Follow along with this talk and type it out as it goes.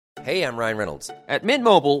Hey, I'm Ryan Reynolds. At Mint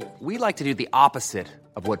Mobile, we like to do the opposite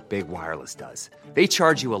of what Big Wireless does. They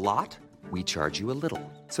charge you a lot, we charge you a little.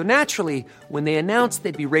 So naturally, when they announced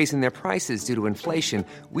they'd be raising their prices due to inflation,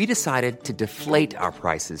 we decided to deflate our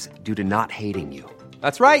prices due to not hating you.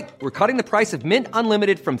 That's right. We're cutting the price of Mint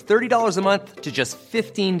Unlimited from $30 a month to just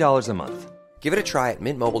 $15 a month. Give it a try at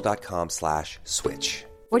mintmobile.com/switch.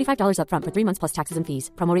 $45 up front for 3 months plus taxes and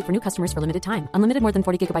fees. Promo rate for new customers for limited time. Unlimited more than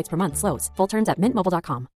 40 gigabytes per month. Slows full terms at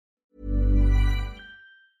mintmobile.com.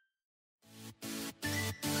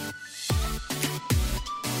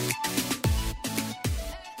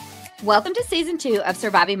 Welcome to Season 2 of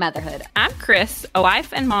Surviving Motherhood. I'm Chris, a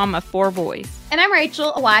wife and mom of 4 boys. And I'm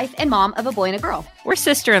Rachel, a wife and mom of a boy and a girl. We're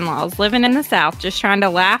sister-in-laws living in the South, just trying to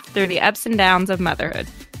laugh through the ups and downs of motherhood.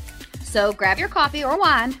 So grab your coffee or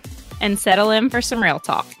wine. And settle in for some real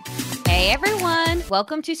talk. Hey everyone,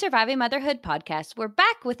 welcome to Surviving Motherhood Podcast. We're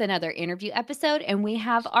back with another interview episode, and we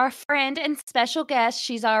have our friend and special guest.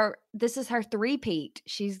 This is her three-peat.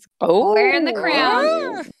 She's wearing the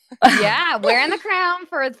crown. Yeah, wearing the crown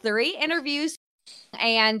for 3 interviews.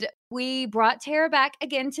 And we brought Tara back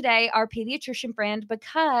again today, our pediatrician friend,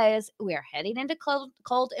 because we are heading into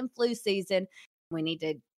cold and flu season. We need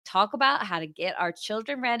to talk about how to get our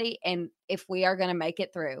children ready and if we are going to make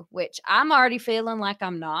it through, which I'm already feeling like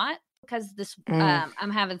I'm not because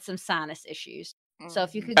I'm having some sinus issues. So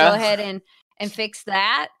if you could go ahead and fix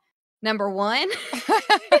that, number one.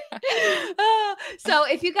 So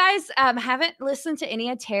if you guys haven't listened to any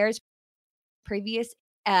of Tara's previous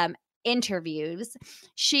interviews,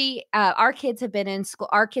 our kids have been in school.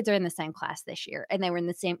 Our kids are in the same class this year, and they were in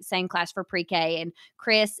the same class for pre-K. And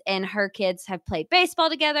Chris and her kids have played baseball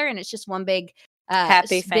together, and it's just one big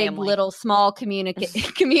happy family, big little small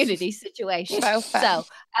community situation.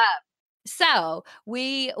 So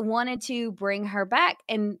we wanted to bring her back,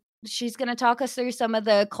 and she's going to talk us through some of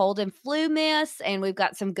the cold and flu myths, and we've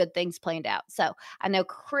got some good things planned out. So I know,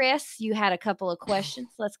 Chris, you had a couple of questions.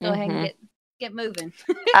 Let's go ahead and get moving.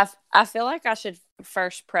 I feel like I should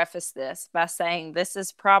first preface this by saying this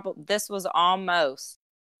was almost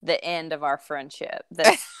the end of our friendship.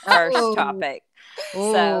 This first topic.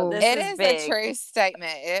 So it is big. A true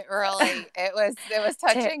statement. It was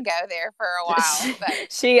touch and go there for a while.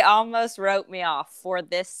 But she almost wrote me off for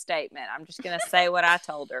this statement. I'm just going to say what I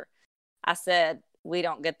told her. I said, we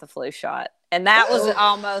don't get the flu shot. And that was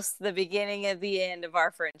almost the beginning of the end of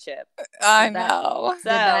our friendship. I know. So,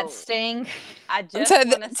 did that sting? I just to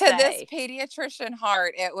this pediatrician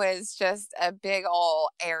heart, it was just a big old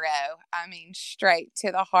arrow. I mean, straight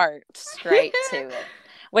to the heart. Straight to it.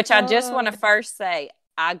 Which I just want to first say,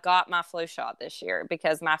 I got my flu shot this year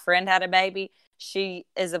because my friend had a baby. She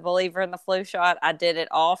is a believer in the flu shot. I did it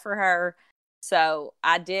all for her. So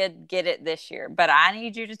I did get it this year. But I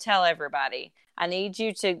need you to tell everybody. I need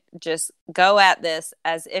you to just go at this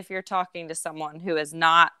as if you're talking to someone who is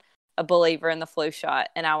not a believer in the flu shot.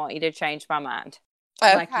 And I want you to change my mind.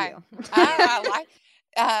 Okay. Like you.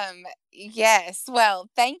 Yes. Well,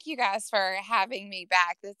 thank you guys for having me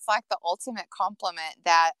back. It's like the ultimate compliment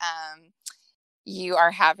that you are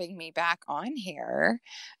having me back on here.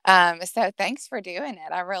 So thanks for doing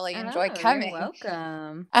it. I really enjoyed coming. You're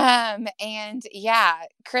welcome. And yeah,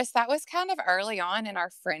 Chris, that was kind of early on in our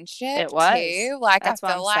friendship. It was too. Like, that's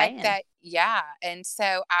I feel like that. Yeah. And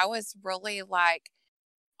so I was really like,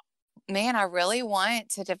 man, I really want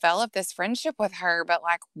to develop this friendship with her, but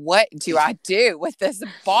like, what do I do with this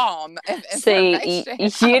bomb of information?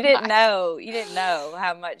 See, you didn't know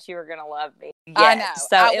how much you were going to love me. I know.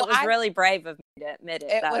 So it was really brave of me to admit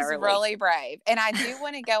it. It was really brave. And I do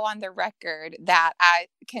want to go on the record that I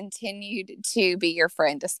continued to be your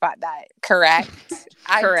friend despite that. Correct?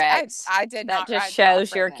 Correct. I did that not. That just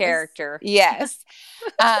shows your character. Yes.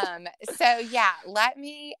 So yeah, let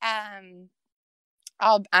me, I'm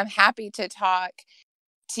happy to talk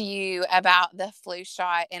to you about the flu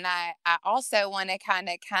shot. And I also want to kind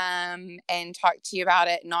of come and talk to you about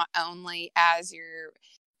it, not only as your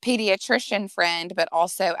pediatrician friend, but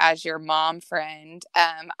also as your mom friend.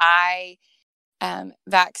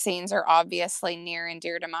 Vaccines are obviously near and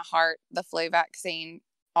dear to my heart. The flu vaccine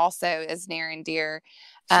also is near and dear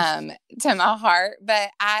to my heart. But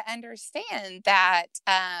I understand that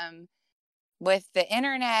with the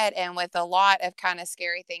internet and with a lot of kind of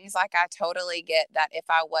scary things, like I totally get that if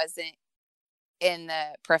I wasn't in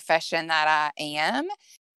the profession that I am,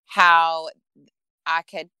 how I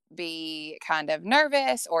could be kind of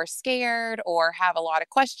nervous or scared or have a lot of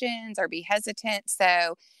questions or be hesitant.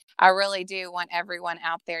 So I really do want everyone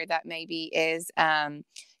out there that maybe is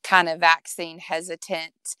kind of vaccine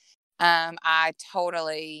hesitant. I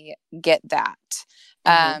totally get that.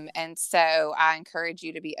 And so I encourage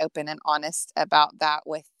you to be open and honest about that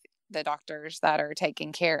with the doctors that are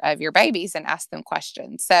taking care of your babies and ask them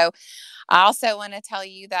questions. So I also want to tell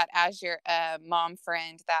you that as your mom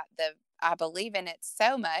friend, that I believe in it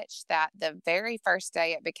so much that the very first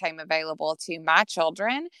day it became available to my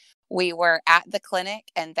children, we were at the clinic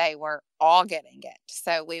and they were all getting it.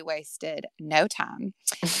 So we wasted no time.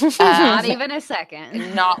 Not even a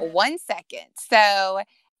second. Not 1 second. So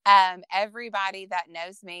everybody that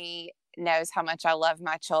knows me knows how much I love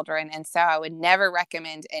my children. And so I would never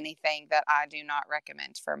recommend anything that I do not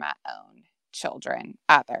recommend for my own children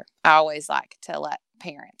either. I always like to let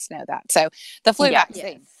parents know that. So the flu vaccine.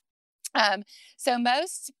 Yes. So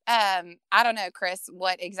most, I don't know, Chris,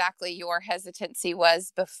 what exactly your hesitancy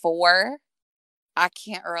was before. I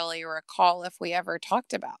can't really recall if we ever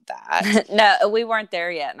talked about that. No, we weren't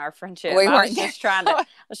there yet in our friendship. I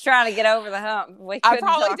was trying to get over the hump. I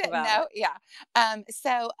probably didn't know. It.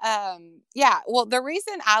 Yeah. Yeah. Well, the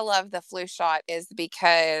reason I love the flu shot is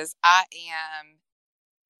because I am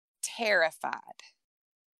terrified.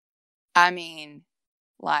 I mean,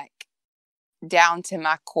 like down to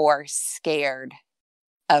my core, scared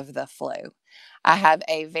of the flu. I have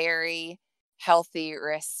a very healthy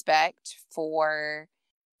respect for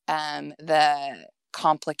the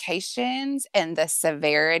complications and the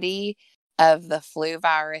severity of the flu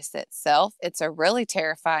virus itself. It's a really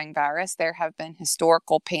terrifying virus. There have been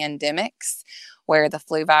historical pandemics where the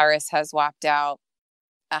flu virus has wiped out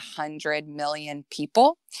 100 million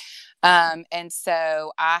people. And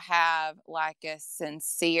so I have like a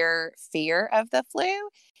sincere fear of the flu.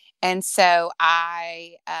 And so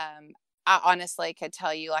I honestly could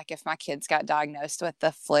tell you, like, if my kids got diagnosed with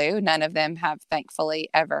the flu, none of them have thankfully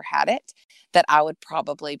ever had it, that I would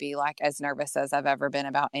probably be like as nervous as I've ever been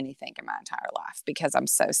about anything in my entire life, because I'm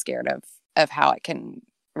so scared of how it can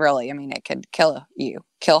really, I mean, it could kill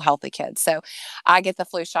healthy kids. So I get the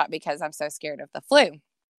flu shot because I'm so scared of the flu.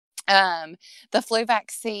 The flu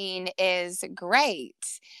vaccine is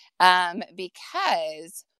great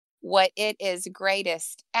because what it is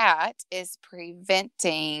greatest at is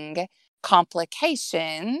preventing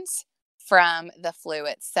complications from the flu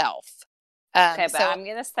itself. Okay, but I'm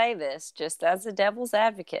going to say this just as a devil's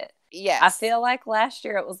advocate. Yes. I feel like last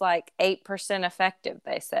year it was like 8% effective,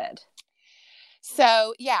 they said.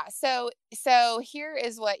 So, yeah. So here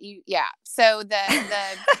is what So the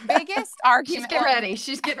biggest argument.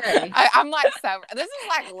 She's getting ready. I'm like, this is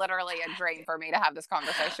like literally a dream for me to have this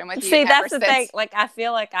conversation with you. See, that's the thing. Like, I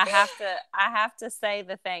feel like I have to say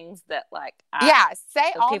the things that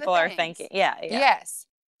say all people the are thinking. Yeah. Yes.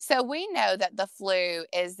 So we know that the flu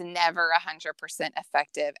is never 100%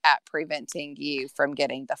 effective at preventing you from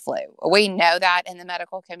getting the flu. We know that in the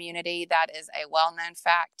medical community. That is a well-known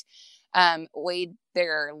fact.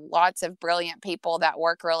 There are lots of brilliant people that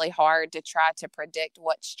work really hard to try to predict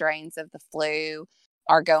what strains of the flu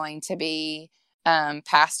are going to be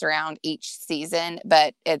passed around each season,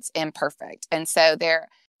 but it's imperfect. And so there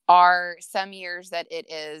are some years that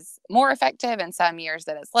it is more effective and some years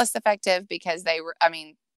that it's less effective because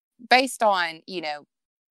based on,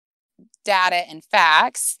 data and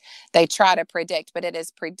facts, they try to predict, but it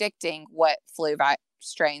is predicting what flu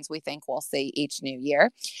strains we think we'll see each new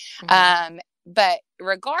year. Mm-hmm. But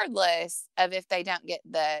regardless of if they don't get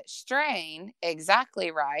the strain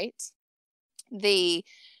exactly right, the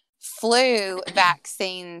flu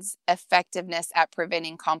vaccine's effectiveness at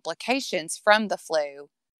preventing complications from the flu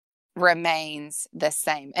remains the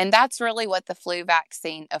same. And that's really what the flu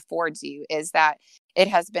vaccine affords you, is that it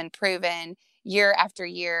has been proven year after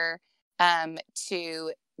year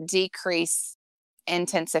to decrease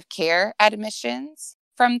intensive care admissions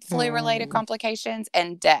from flu-related complications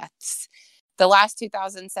and deaths. The last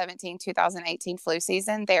 2017-2018 flu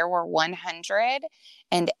season, there were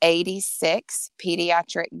 186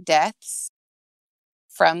 pediatric deaths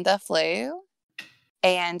from the flu,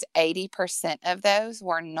 and 80% of those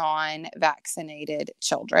were non-vaccinated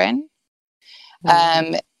children.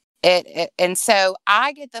 And so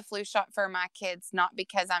I get the flu shot for my kids, not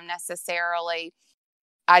because I'm necessarily,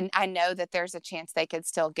 I know that there's a chance they could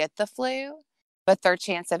still get the flu, but their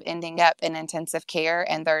chance of ending up in intensive care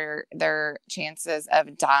and their chances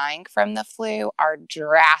of dying from the flu are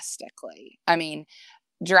drastically,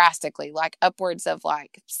 like upwards of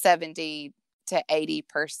like 70 to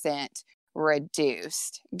 80%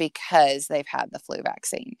 reduced because they've had the flu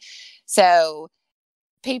vaccine. So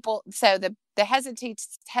the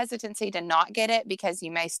hesitancy to not get it because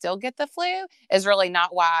you may still get the flu is really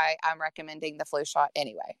not why I'm recommending the flu shot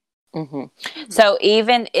anyway. Mm-hmm. So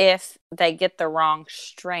even if they get the wrong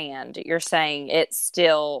strand, you're saying it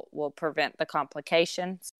still will prevent the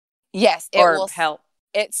complications? Yes, it will help.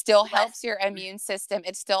 it still helps your immune system.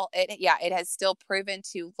 It has still proven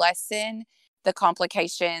to lessen the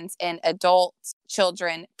complications in adults,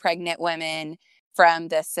 children, pregnant women from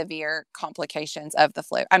the severe complications of the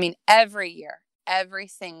flu. I mean, every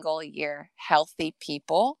single year, healthy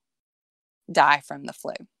people die from the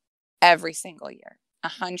flu. Every single year,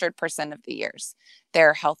 100% of the years, there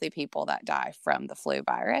are healthy people that die from the flu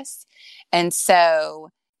virus. And so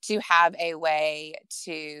to have a way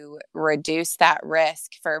to reduce that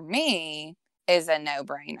risk for me is a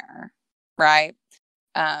no-brainer, right?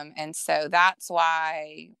 And so that's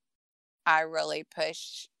why I really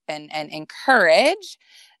push and encourage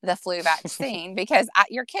the flu vaccine, because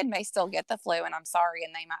your kid may still get the flu, and I'm sorry,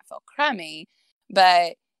 and they might feel crummy,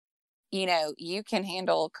 but you can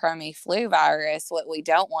handle crummy flu virus. What we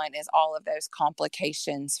don't want is all of those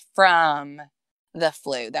complications from the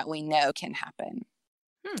flu that we know can happen.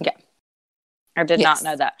 Yeah. I did not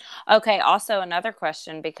know that. Okay. Also, another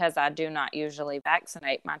question, because I do not usually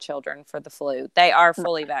vaccinate my children for the flu. They are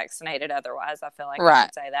fully vaccinated. Otherwise, I feel like I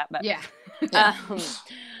should say that. But yeah.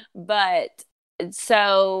 But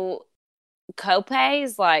so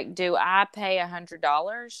copays, like, do I pay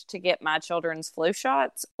 $100 to get my children's flu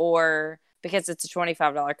shots, or because it's a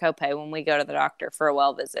 $25 copay when we go to the doctor for a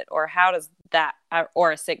well visit, or how does that,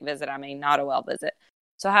 or a sick visit? I mean, not a well visit.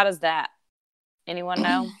 So how does that? Anyone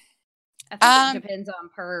know? I think it depends on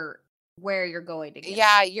where you're going to get.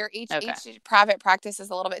 Yeah, each private practice is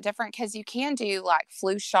a little bit different, because you can do like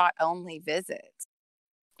flu shot only visits.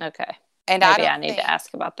 Okay. And maybe I need to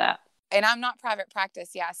ask about that. And I'm not private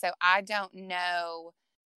practice, so I don't know.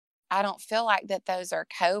 I don't feel like that those are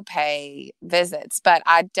copay visits, but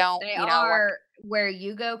I don't. They are where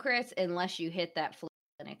you go, Chris, unless you hit that flu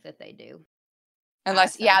clinic that they do.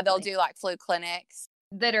 Unless, they'll do like flu clinics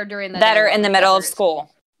that are during that are in the middle of school.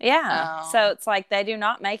 Yeah. So it's like they do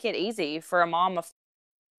not make it easy for a mom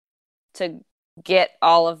to get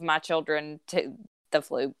all of my children to the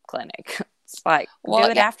flu clinic. It's like, do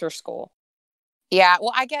it after school. Yeah.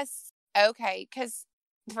 Well, I guess, okay, because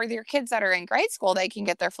for your kids that are in grade school, they can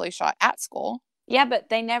get their flu shot at school. Yeah, but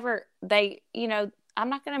I'm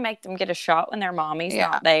not going to make them get a shot when their mommy's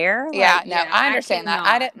not there. I understand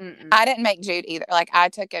that. I didn't make Jude either. Like, I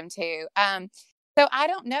took him too. So I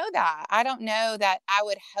don't know that. I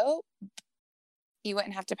would hope you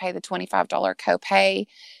wouldn't have to pay the $25 copay.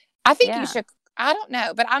 I think you should. I don't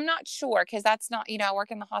know, but I'm not sure, because that's not, I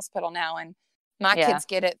work in the hospital now, and my kids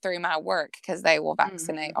get it through my work, because they will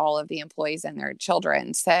vaccinate all of the employees and their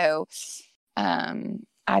children. So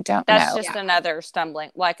I don't know. That's just another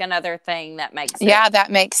another thing that makes it. Yeah,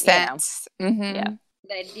 that makes sense. Mm-hmm.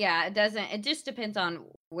 Yeah. It doesn't. It just depends on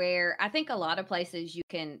where. I think a lot of places you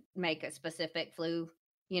can make a specific flu,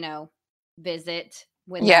 visit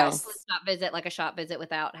with a shot visit, like a shot visit,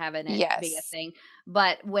 without having it be a thing.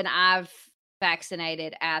 But when I've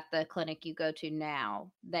vaccinated at the clinic you go to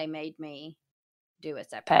now, they made me do a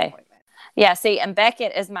separate appointment. Yeah. See, and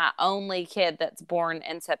Beckett is my only kid that's born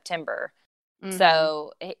in September. Mm-hmm.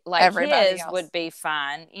 So, like, everybody his else would be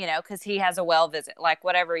fine, because he has a well visit, like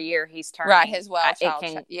whatever year he's turning. Right, his well child.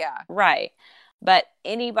 Right. But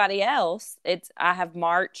anybody else, I have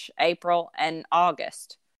March, April, and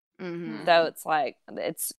August. Mm-hmm. So it's like,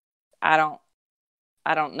 I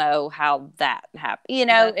don't know how that happened.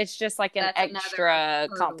 It's just like an extra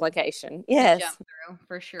complication. Yes. Jump through,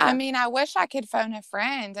 for sure. I mean, I wish I could phone a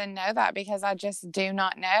friend and know that, because I just do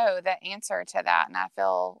not know the answer to that. And I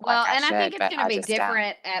feel I think it's going to be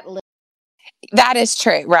different at that is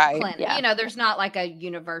true. Right. Clinic. Yeah. There's not like a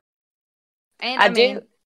universal. And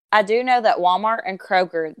I do know that Walmart and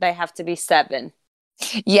Kroger, they have to be 7.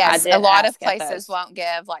 Yes. A lot of places won't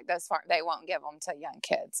give they won't give them to young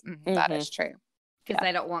kids. Mm-hmm. That is true. Because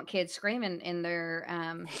they don't want kids screaming in their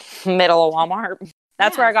middle of Walmart.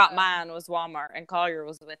 That's where I got mine, was Walmart, and Collier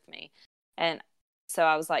was with me. And so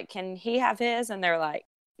I was like, can he have his? And they're like,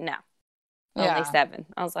 no, only 7.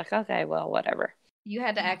 I was like, okay, well, whatever. You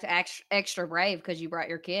had to act extra brave because you brought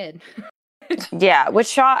your kid. Yeah, which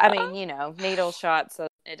shot, I mean, needle shots, so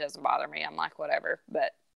it doesn't bother me. I'm like, whatever.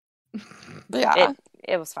 But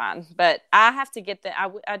it was fine. But I have to get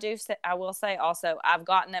I will say also, I've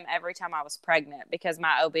gotten them every time I was pregnant, because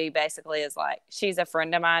my OB basically is like, she's a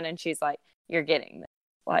friend of mine, and she's like, you're getting this.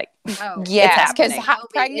 Like, yes, because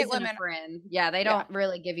pregnant women, they don't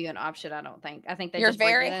really give you an option. I don't think. I think you're just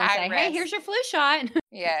very high say, risk. hey, here's your flu shot.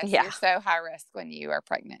 Yes, you're so high risk when you are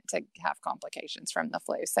pregnant to have complications from the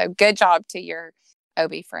flu. So good job to your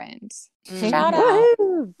OB friends. Mm-hmm. Shout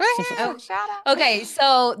out. Shout out. Okay,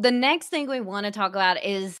 so the next thing we want to talk about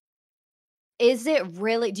is it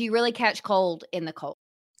really? Do you really catch cold in the cold?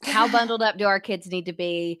 How bundled up do our kids need to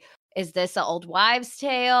be? Is this an old wives'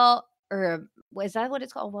 tale, or is that what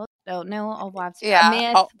it's called? Well, no, old wives' tale. Yeah.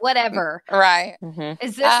 A myth, whatever. Right. Mm-hmm.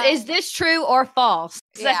 Is this true or false?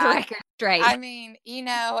 Set the record straight. I mean,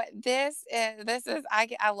 this is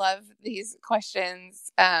I love these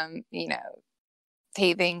questions.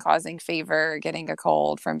 Teething, causing fever, getting a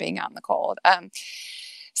cold from being out in the cold.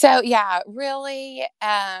 So yeah, really,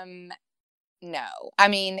 no. I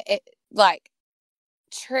mean, it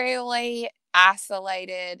truly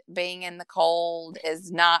isolated being in the cold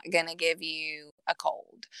is not going to give you a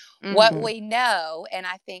cold. Mm-hmm. What we know, and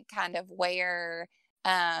I think kind of where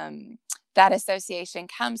that association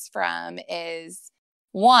comes from is,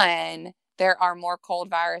 one, there are more cold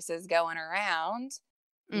viruses going around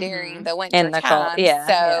during the winter time.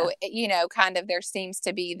 So, kind of there seems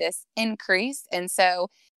to be this increase. And so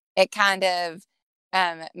it kind of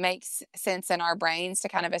makes sense in our brains to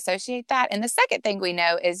kind of associate that. And the second thing we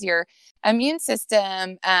know is your immune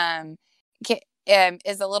system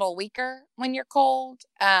is a little weaker when you're cold.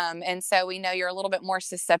 And so we know you're a little bit more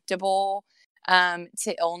susceptible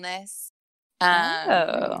to illness.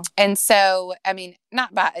 And so, I mean,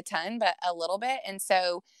 not by a ton, but a little bit. And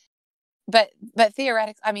so, but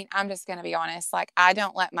theoretically, I mean, I'm just going to be honest. Like, I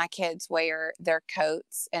don't let my kids wear their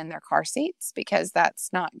coats in their car seats because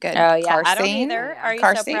that's not good. Oh yeah, car I don't seat. either. Are you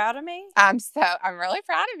so proud of me? I'm really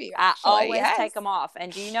proud of you. Actually. I always take them off.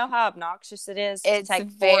 And do you know how obnoxious it is to take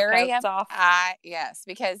very 4 coats off? Yes,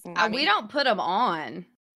 because we don't put them on.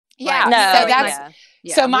 Yeah, no, so that's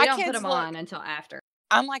so my kids don't put them on until after.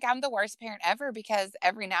 I'm the worst parent ever because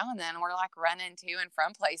every now and then we're like running to and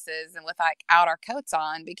from places and with out our coats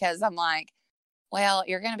on because I'm like, well,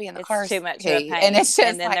 you're going to be in the car. It's too much of a pain. And it's just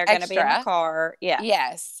and then they're going to be in the car. Yeah.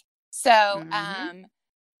 Yes. So,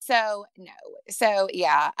 so no. So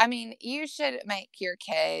yeah, I mean, you should make your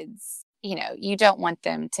kids, you don't want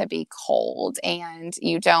them to be cold and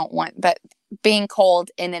but being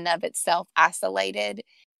cold in and of itself isolated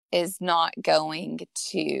is not going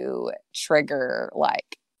to trigger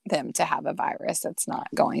them to have a virus. It's not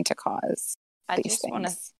going to cause these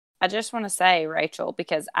things. I just want to say, Rachel,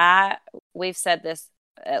 because we've said this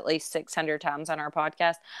at least 600 times on our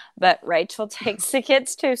podcast, but Rachel takes the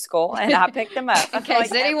kids to school and I pick them up. In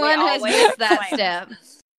case anyone has missed that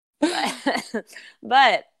step.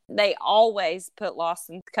 But they always put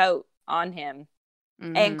Lawson's coat on him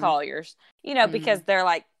and Collier's, because they're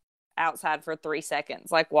outside for 3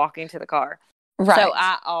 seconds, walking to the car. Right. So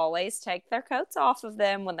I always take their coats off of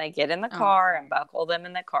them when they get in the car and buckle them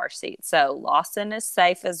in the car seat. So Lawson is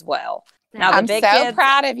safe as well. Now, I'm so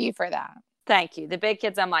proud of you for that. Thank you. The big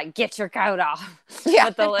kids, I'm like, get your coat off. Yeah.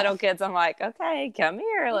 But the little kids, I'm like, okay, come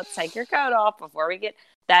here. Let's take your coat off before we get.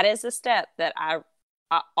 That is a step that I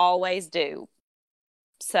always do.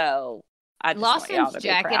 So I just want y'all to be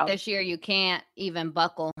proud. Lawson's jacket this year, you can't even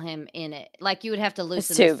buckle him in it. You would have to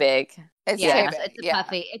loosen. It's too big. It's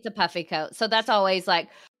puffy. It's a puffy coat. So that's always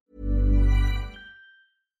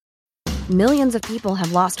Millions of people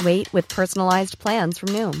have lost weight with personalized plans from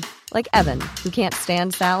Noom. Like Evan, who can't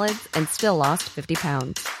stand salads and still lost 50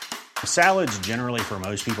 pounds. Salads generally for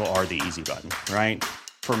most people are the easy button, right?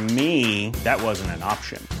 For me, that wasn't an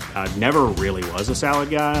option. I never really was a salad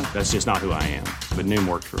guy. That's just not who I am. But Noom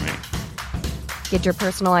worked for me. Get your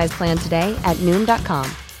personalized plan today at Noom.com.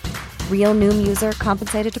 Real Noom user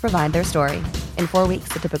compensated to provide their story. In 4 weeks,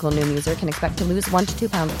 the typical Noom user can expect to lose 1 to 2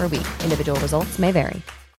 pounds per week. Individual results may vary.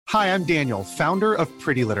 Hi, I'm Daniel, founder of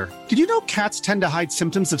Pretty Litter. Did you know cats tend to hide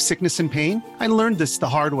symptoms of sickness and pain? I learned this the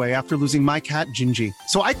hard way after losing my cat, Gingy.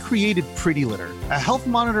 So I created Pretty Litter, a health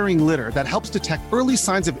monitoring litter that helps detect early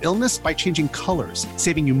signs of illness by changing colors,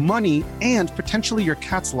 saving you money and potentially your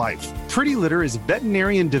cat's life. Pretty Litter is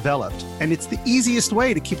veterinarian developed, and it's the easiest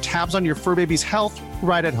way to keep tabs on your fur baby's health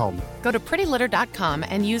right at home. Go to prettylitter.com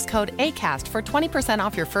and use code ACAST for 20%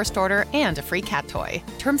 off your first order and a free cat toy.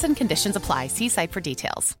 Terms and conditions apply. See site for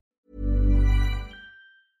details.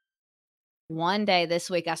 One day this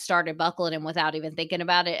week, I started buckling him without even thinking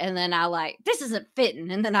about it. And then I this isn't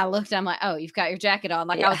fitting. And then I looked, I'm like, oh, you've got your jacket on.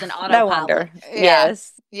 I was an autopilot. No wonder.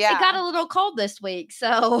 Yes. Yeah. It got a little cold this week.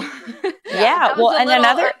 So yeah. Well, and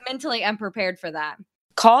another mentally unprepared for that.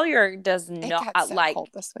 Collier does not cold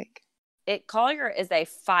this week. Collier is a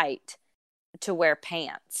fight to wear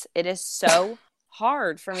pants. It is so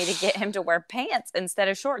hard for me to get him to wear pants instead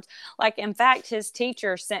of shorts. In fact, his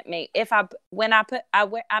teacher sent me, I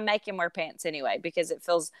make him wear pants anyway, because it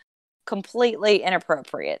feels completely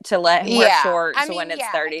inappropriate to let him wear shorts when it's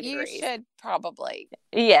 30 degrees. You should probably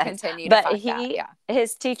But continue to fight that. Yeah.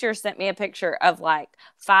 His teacher sent me a picture of like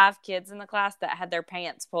 5 kids in the class that had their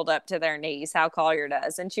pants pulled up to their knees, how Collier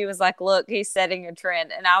does. And she was like, look, he's setting a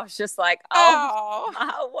trend. And I was just like, oh.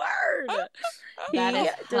 My word. He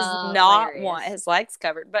does not want his legs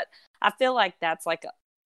covered. But I feel like that's like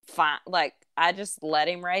fine. Like, I just let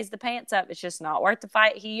him raise the pants up. It's just not worth the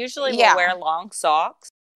fight. He usually will wear long socks.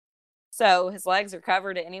 So his legs are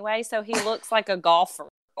covered anyway. So he looks like a golfer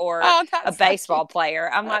or a baseball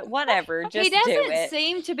player. I'm like, whatever, just do it. He doesn't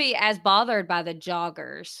seem to be as bothered by the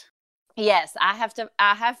joggers. Yes, I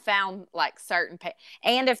have found like certain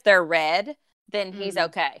and if they're red, then he's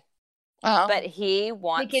okay. But he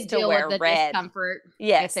wants to wear red. Discomfort.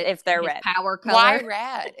 Yes, if they're red. Power color. Why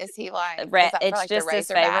red? Is he like red? It's like just his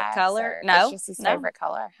favorite color. No, it's just his favorite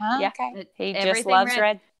color. Huh? Yeah, okay. He just loves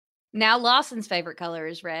red. Now Lawson's favorite color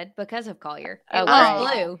is red because of Collier. It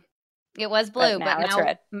was blue. It was blue, but now it's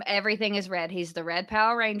red. Everything is red. He's the Red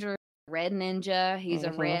Power Ranger, Red Ninja. He's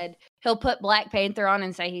a red. He'll put Black Panther on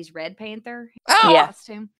and say he's Red Panther.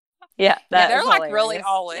 Costume. Yeah, they're like really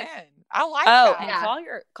all in. I like that.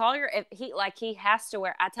 And Collier, if he has to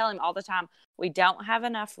wear. I tell him all the time, we don't have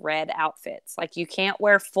enough red outfits. Like you can't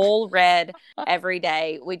wear full red every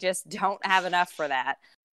day. We just don't have enough for that.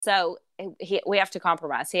 So we have to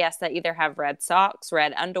compromise. He has to either have red socks,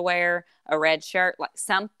 red underwear, a red shirt. Like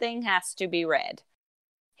something has to be red.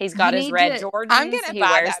 He's got his red Jordans. I'm gonna he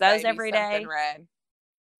buy wears those every day. Red.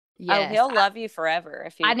 Yes. Oh, he'll love you forever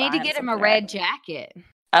if you. I need to get him a red jacket.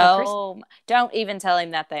 Oh, don't even tell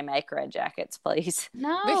him that they make red jackets, please.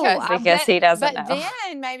 No, because he doesn't know. But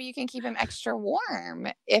then maybe you can keep him extra warm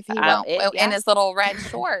if he won't in his little red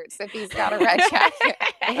shorts if he's got a red jacket.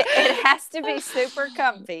 It has to be super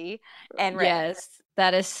comfy and red. Yes,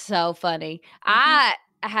 that is so funny. I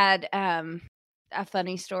had a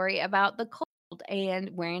funny story about the cold and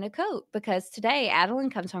wearing a coat because today Adeline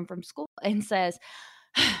comes home from school and says,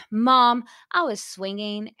 Mom, I was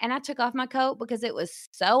swinging and I took off my coat because it was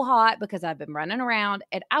so hot because I've been running around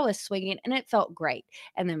and I was swinging and it felt great.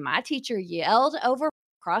 And then my teacher yelled over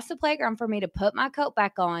across the playground for me to put my coat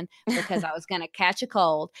back on because I was going to catch a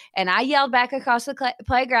cold. And I yelled back across the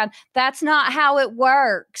playground, that's not how it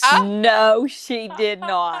works. No, she did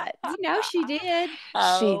not. You know she did.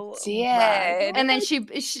 She did. And then she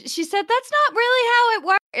said, that's not really how it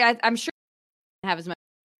works. I'm sure she didn't have as much.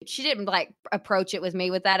 She didn't like approach it with me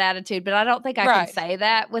with that attitude, but I don't think I can say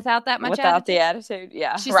that without that much attitude. The attitude.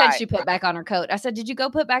 Yeah. She said she put back on her coat. I said, did you go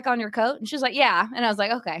put back on your coat? And she was like, yeah. And I was like,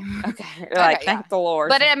 okay. You're like, thank the Lord.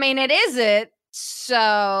 But I mean, it isn't. So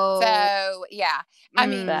yeah. I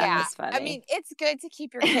mean, I mean, it's good to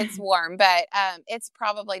keep your kids warm, but it's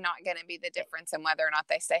probably not going to be the difference in whether or not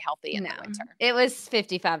they stay healthy in the winter. It was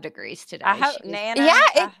 55 degrees today. I hope, Nana.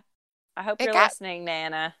 Yeah. I hope you're listening,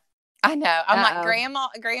 Nana. I know. I'm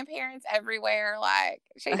like grandparents everywhere. Like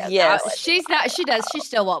she does. Yes, she's not. She does. She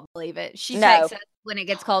still won't believe it. She takes us when it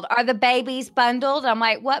gets cold. Are the babies bundled? I'm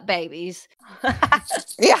like, what babies?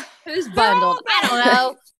 Yeah, who's bundled? I don't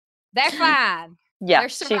know. They're fine. Yeah,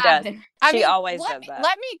 she does. She always does that.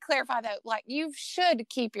 Let me clarify though. Like you should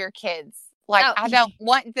keep your kids. Like I don't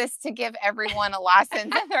want this to give everyone a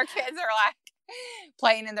license, and their kids are like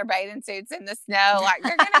playing in their bathing suits in the snow. Like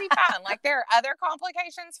they're gonna be fine. Like there are other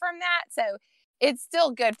complications from that, so it's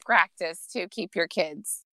still good practice to keep your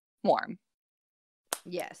kids warm.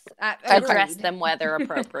 Yes, dress them weather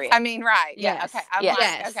appropriate. I mean, right? Yes. Yeah.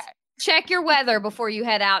 Okay. Okay. Check your weather before you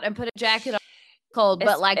head out and put a jacket on. Cold,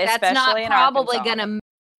 but like that's not Especially in probably Arkansas. gonna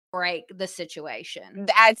break the situation.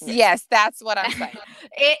 That's what I'm saying.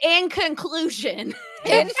 In conclusion,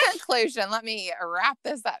 let me wrap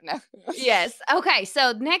this up now. Yes. Okay.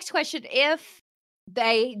 So next question: if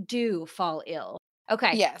they do fall ill,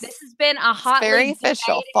 okay. Yes. This has been a hotly very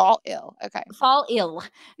official. Fall ill. Okay. Fall ill.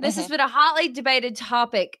 This has been a hotly debated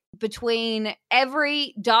topic between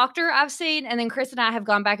every doctor I've seen, and then Chris and I have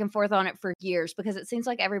gone back and forth on it for years because it seems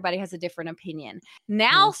like everybody has a different opinion.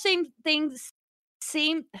 Now things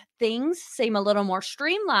seem a little more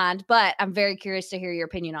streamlined, but I'm very curious to hear your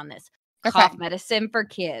opinion on this. Okay. Cough medicine for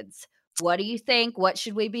kids. What do you think? What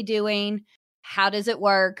should we be doing? How does it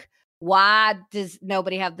work? Why does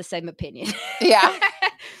nobody have the same opinion? Yeah.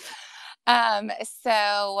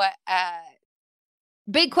 So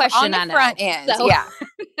big question on the front end. So. Yeah.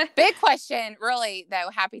 Big question, really, though,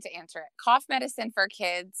 happy to answer it. Cough medicine for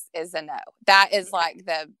kids is a no. That is like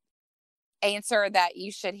the answer that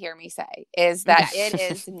you should hear me say is that it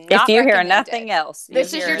is not if you hear recommended. nothing else.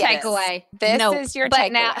 This is your takeaway. This is your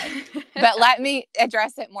takeaway. But let me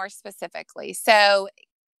address it more specifically. So,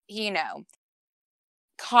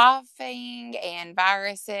 coughing and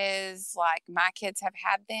viruses, like my kids have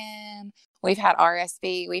had them. We've had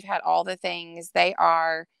RSV. We've had all the things. They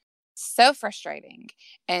are so frustrating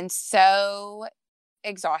and so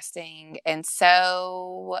exhausting and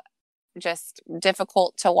so just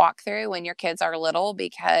difficult to walk through when your kids are little,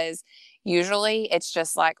 because usually it's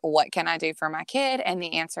just like, what can I do for my kid? And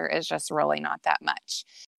the answer is just really not that much.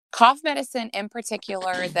 Cough medicine in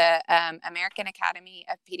particular, the American Academy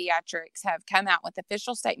of Pediatrics have come out with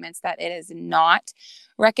official statements that it is not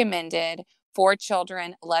recommended for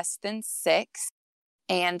children less than 6.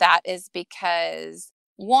 And that is because,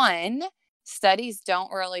 one, studies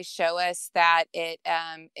don't really show us that it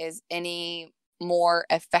is any more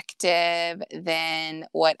effective than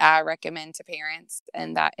what I recommend to parents,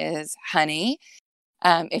 and that is honey,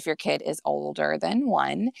 if your kid is older than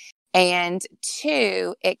 1. And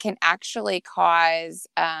 2, it can actually cause,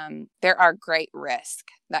 there are great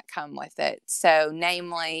risks that come with it. So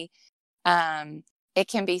namely, it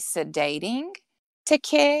can be sedating to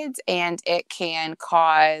kids, and it can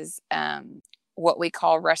cause what we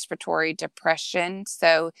call respiratory depression.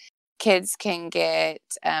 So kids can get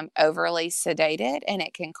overly sedated, and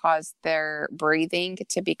it can cause their breathing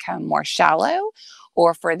to become more shallow,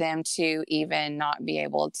 or for them to even not be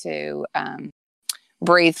able to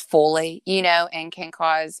breathe fully, and can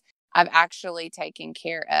cause, I've actually taken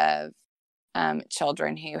care of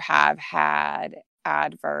children who have had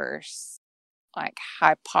adverse, like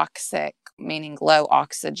hypoxic, meaning low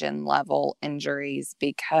oxygen level injuries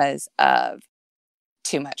because of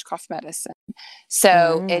too much cough medicine.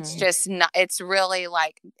 So it's just not, it's really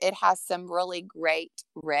like, it has some really great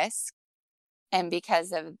risk. And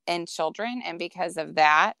because of, in children, and because of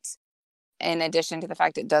that, in addition to the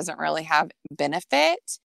fact it doesn't really have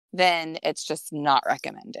benefit, then it's just not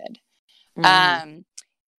recommended.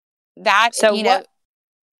 That, So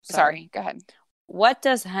sorry, go ahead. What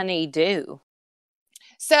does honey do?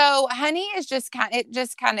 So honey is just it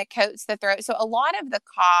just kind of coats the throat. So a lot of the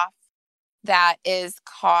cough that is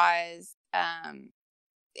caused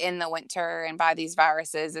in the winter and by these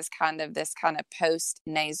viruses is kind of this kind of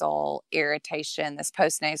post-nasal irritation, this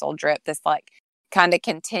post-nasal drip, this like kind of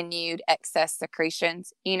continued excess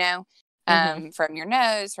secretions, from your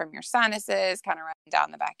nose, from your sinuses, kind of running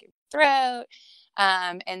down the back of your throat.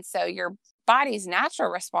 And so your body's natural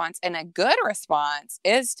response, and a good response,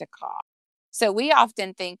 is to cough. So we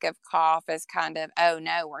often think of cough as kind of, oh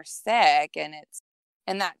no, we're sick, and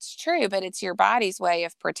that's true, but it's your body's way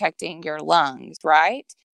of protecting your lungs,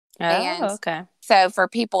 right? Oh, and okay. So for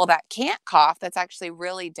people that can't cough, that's actually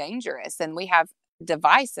really dangerous. And we have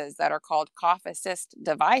devices that are called cough assist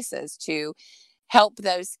devices to help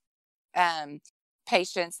those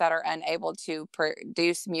patients that are unable to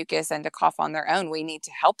produce mucus and to cough on their own. We need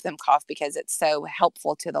to help them cough because it's so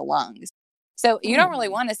helpful to the lungs. So you don't really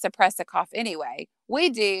want to suppress a cough anyway. We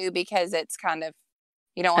do because it's kind of,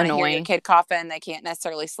 you don't want to hear your kid coughing. They can't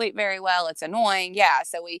necessarily sleep very well. It's annoying. Yeah.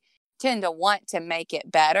 So we tend to want to make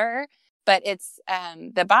it better, but it's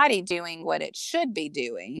the body doing what it should be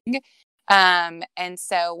doing. And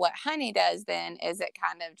so what honey does then is it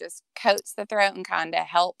kind of just coats the throat and kind of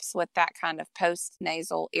helps with that kind of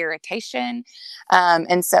post-nasal irritation.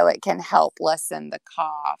 And so it can help lessen the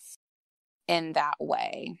cough in that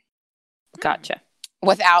way. Gotcha.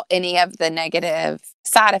 Without any of the negative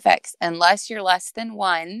side effects. Unless you're less than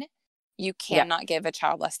 1, you cannot give a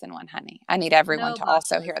child less than 1 honey. I need everyone to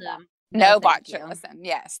also hear that. No botulism.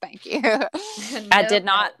 Yes, thank you. I did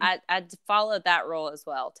not. I followed that rule as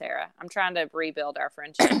well, Tara. I'm trying to rebuild our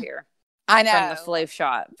friendship here. I know. From the flu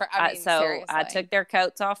shot. Seriously. I took their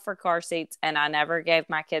coats off for car seats, and I never gave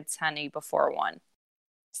my kids honey before 1.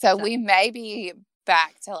 So we may be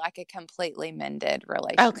back to like a completely mended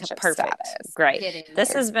relationship. Perfect. Status. Great.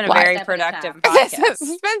 This has been a very productive podcast. This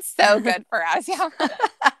has been so good for us. Yeah.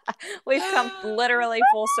 We've come literally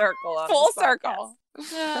full circle. Full circle.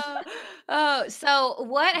 So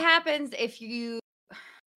what happens if you,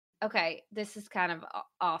 okay, this is kind of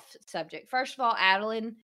off subject. First of all,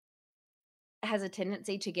 Adeline has a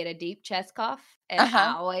tendency to get a deep chest cough, and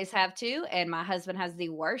I always have too, and my husband has the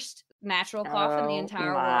worst natural cough in the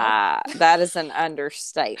entire world. That is an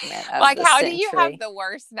understatement. Like, how do you have the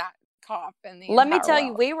worst cough in the entire world? Let me tell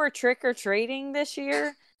you, we were trick-or-treating this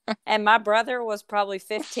year, and my brother was probably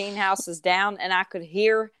 15 houses down, and I could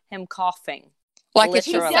hear him coughing. Like, it's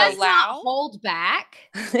he does not hold back.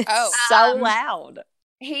 So loud.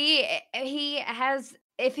 He has,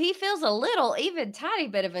 if he feels a little, even tiny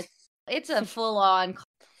bit of it's a full on.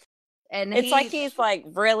 And it's like he's like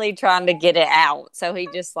really trying to get it out. So he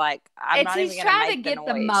just like, I'm not even going to make the noise. He's trying to get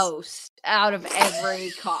the most out of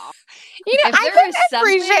every cough. You know, I can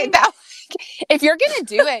appreciate that. If you're going to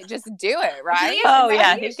do it, just do it,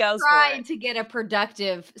 right? He's trying to get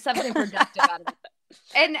something productive out of it.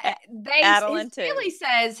 And his family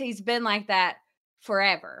says he's been like that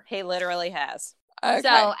forever. He literally has. Okay. So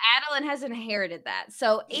Adeline has inherited that.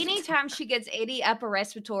 So anytime she gets any upper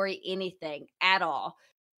respiratory anything at all,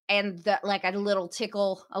 and like a little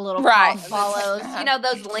tickle, a little cough follows, you know,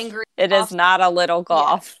 those lingering. It is not a little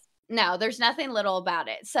cough. Yeah. No, there's nothing little about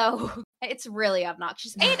it. So it's really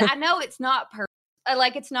obnoxious. And I know it's not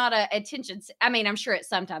like it's not a attention. I mean, I'm sure it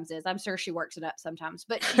sometimes is. I'm sure she works it up sometimes,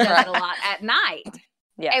 but she does it a lot at night.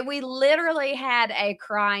 Yeah. And we literally had a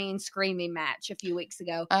crying, screaming match a few weeks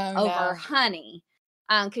ago over honey.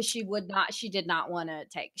 Because she did not want to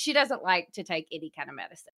she doesn't like to take any kind of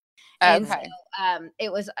medicine. And so,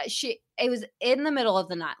 it was in the middle of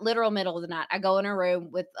the night, literal middle of the night. I go in her room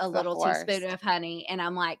with a little teaspoon of honey, and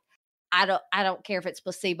I'm like, I don't care if it's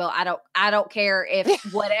placebo. I don't care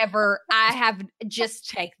if whatever I have, just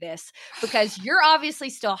take this, because you're obviously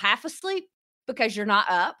still half asleep because you're not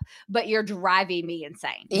up, but you're driving me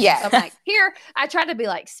insane. Yeah. So I'm like, here, I try to be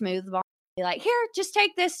like smooth, be like, here, just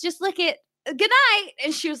take this, just lick it. Good night.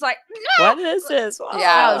 And she was like, no. What is this? Oh,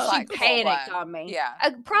 yeah, she panicked on me. Yeah.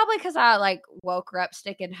 Probably because I like woke her up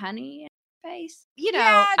sticking honey in her face. You know,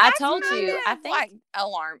 I told you, I think like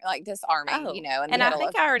alarm, like disarming, you know, and I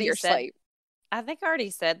think I already said, I think I already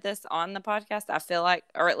said this on the podcast. I feel like,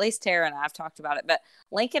 or at least Tara and I have talked about it, but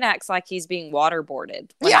Lincoln acts like he's being waterboarded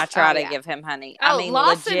when I try to give him honey. I mean,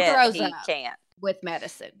 Lawson legit, he can't. With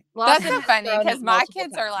medicine. That's so funny because my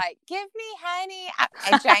kids are like, give me honey.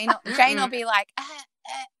 And Jane will be like,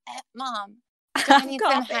 Mom, do I need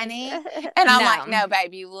some honey? And I'm like, no,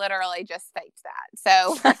 babe, you literally just faked that.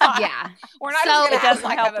 So we're not just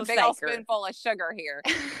going to have a big old spoonful of sugar here.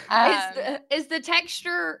 Is the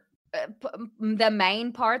texture the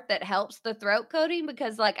main part that helps the throat coating?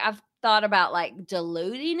 Because like I've thought about like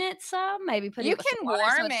diluting it some, maybe putting you can warm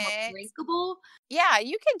so it more drinkable. Yeah,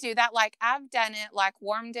 you can do that. Like I've done it, like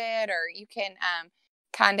warmed it, or you can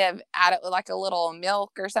kind of add it with like a little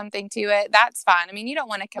milk or something to it. That's fine. I mean, you don't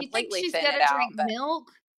want to completely thin it out. Drink milk?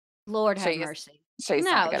 Lord have mercy. She's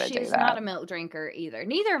not going to do that. She's not a milk drinker either.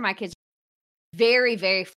 Neither of my kids are very,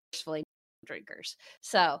 very forcefully drinkers.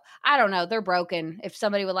 So I don't know. They're broken. If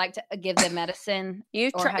somebody would like to give them medicine, you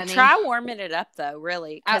try warming it up though,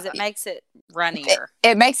 really, because it makes it runnier.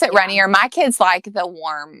 It makes it runnier. My kids like the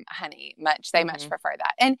warm honey much. They much prefer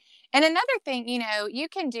that. And another thing, you know, you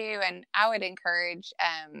can do, and I would encourage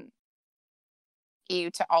you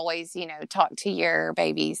to always, you know, talk to your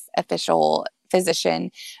baby's official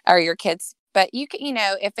physician or your kids. But you can, you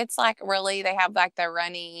know, if it's like really they have like the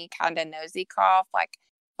runny kind of nosy cough, like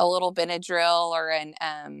a little Benadryl or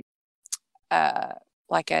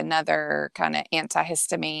like another kind of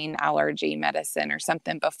antihistamine allergy medicine or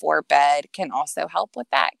something before bed can also help with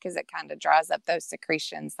that, because it kind of dries up those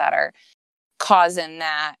secretions that are causing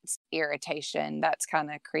that irritation that's kind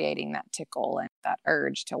of creating that tickle and that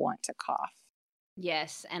urge to want to cough.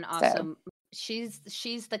 Yes, and also she's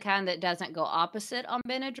the kind that doesn't go opposite on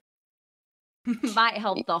Benadryl. Might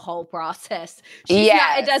help the whole process.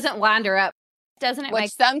 It doesn't wind her up. Doesn't it? Which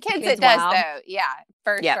make some kids it does though. Yeah,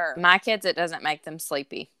 for sure. My kids, it doesn't make them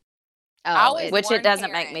sleepy. Which it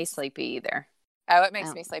doesn't make me sleepy either. Oh, it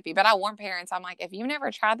makes me sleepy. But I warn parents, I'm like, if you've never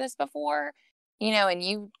tried this before, you know, and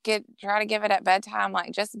you try to give it at bedtime,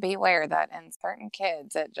 like just beware that in certain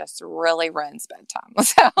kids it just really ruins bedtime.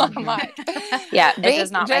 So I'm like, it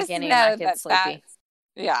does not make any of my kids sleepy.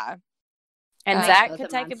 Yeah. And Zach could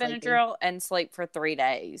take a Benadryl and sleep for 3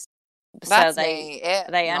 days. So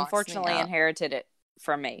they unfortunately inherited it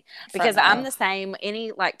from me, because I'm the same.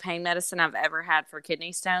 Any like pain medicine I've ever had for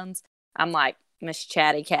kidney stones, I'm like Miss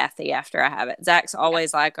Chatty Cathy after I have it. Zach's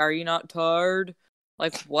always like, "Are you not tired?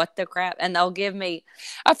 Like, what the crap?" And they'll give me.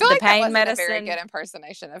 I feel the like pain that wasn't medicine. a very good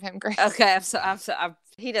impersonation of him, Grace. Okay,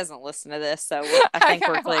 he doesn't listen to this, so I think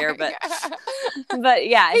we're clear. But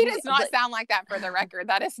yeah, he does not sound like that. For the record,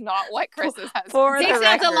 that is not what Chris is. He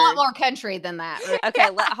sounds a lot more country than that. Okay,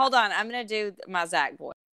 hold on. I'm gonna do my Zach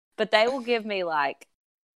voice, but they will give me like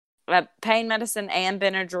pain medicine and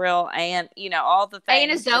Benadryl and, you know, all the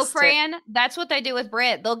things. And a Zofran. That's what they do with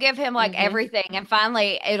Brett. They'll give him like everything, and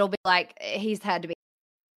finally it'll be like he's had to be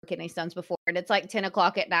kidney stones before, and it's like 10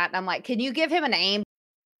 o'clock at night, and I'm like, can you give him a name?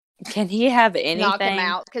 Can he have anything? Knock him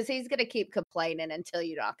out, because he's gonna keep complaining until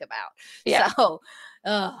you knock him out. Yeah. So,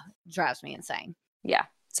 drives me insane. Yeah.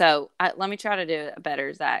 So let me try to do a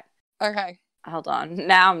better Zach. Okay. Hold on.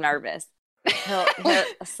 Now I'm nervous. he'll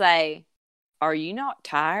say, "Are you not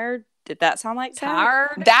tired?" Did that sound like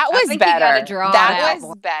tired? That was better. That was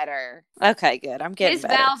more. better. Okay, good. I'm getting His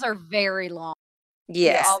better. vowels are very long.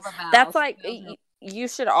 Yes. All the vowels. That's like you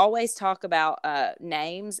should always talk about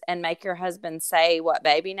names and make your husband say what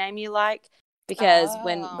baby name you like. Because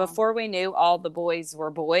before we knew all the boys were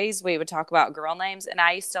boys, we would talk about girl names. And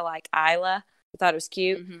I used to like Isla. I thought it was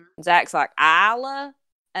cute. Mm-hmm. Zach's like, Isla.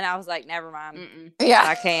 And I was like, never mind. Yeah.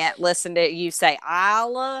 I can't listen to you say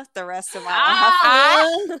Isla the rest of my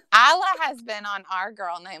life. Isla has been on our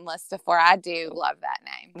girl name list before. I do love that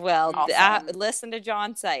name. Well, I listen to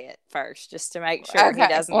John say it first just to make sure he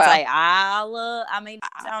doesn't say Isla. I mean,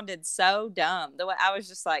 it sounded so dumb. The way I was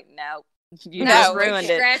just like, no. You just ruined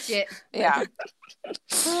it. Scratch it. Yeah.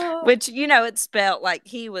 Which, it's spelled like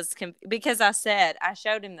he was, because I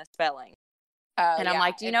showed him the spelling. And I'm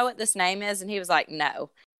like, do you know what this name is? And he was like,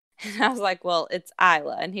 no. And I was like, well, it's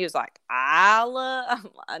Isla. And he was like, Isla? I'm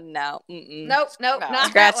like, no. Nope. Not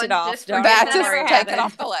Scratch that it off. Just take it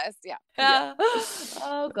off the list. Yeah.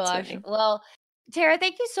 Oh, gosh. Well, Tara,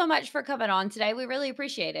 thank you so much for coming on today. We really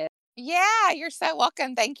appreciate it. Yeah, you're so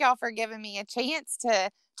welcome. Thank y'all for giving me a chance to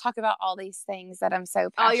talk about all these things that I'm so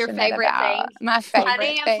passionate about. All your favorite things. My favorite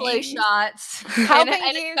Honey things. and flu shots. Helping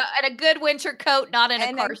you. And a good winter coat, not in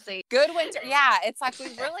a car seat. Good winter. Yeah, it's like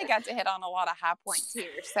we've really got to hit on a lot of high points here.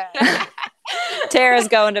 So Tara's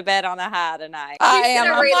going to bed on a high tonight. I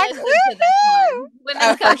am. I'm like, to this one. When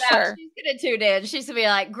this comes out, sure. she's going to tune in. She's going to be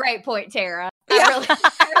like, great point, Tara. Yeah.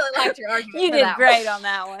 I really liked your argument. You did great on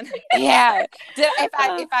that one. Yeah.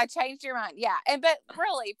 If I changed your mind, yeah. But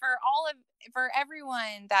really, for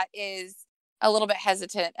everyone that is a little bit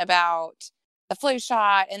hesitant about the flu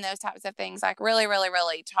shot and those types of things, like really, really,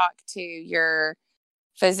 really talk to your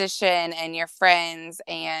physician and your friends,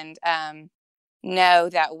 and know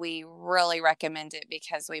that we really recommend it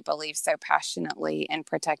because we believe so passionately in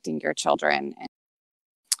protecting your children, and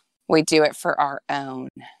we do it for our own.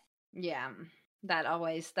 Yeah. That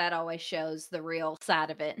always shows the real side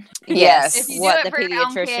of it. Yes. What the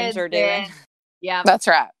pediatricians are doing. Yeah. That's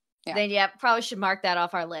right. Yeah. Then, probably should mark that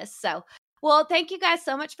off our list. So, well, thank you guys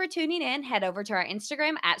so much for tuning in. Head over to our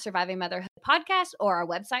Instagram at Surviving Motherhood Podcast or our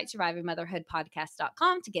website,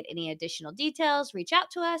 survivingmotherhoodpodcast.com, to get any additional details. Reach out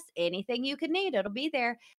to us. Anything you could need, it'll be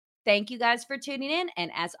there. Thank you guys for tuning in. And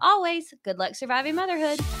as always, good luck surviving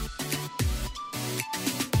motherhood.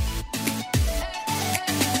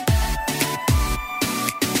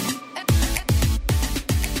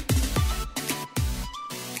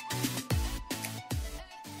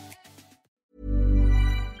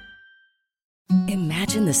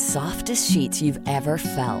 Imagine the softest sheets you've ever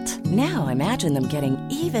felt. Now imagine them getting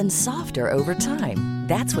even softer over time.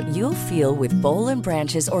 That's what you'll feel with Boll &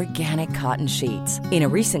 Branch's organic cotton sheets. In a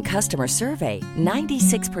recent customer survey,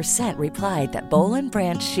 96% replied that Boll &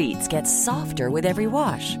 Branch sheets get softer with every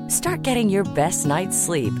wash. Start getting your best night's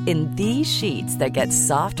sleep in these sheets that get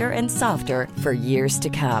softer and softer for years to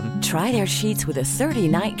come. Try their sheets with a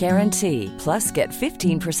 30-night guarantee. Plus, get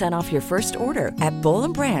 15% off your first order at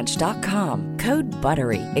bollandbranch.com. Code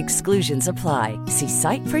BUTTERY. Exclusions apply. See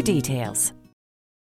site for details.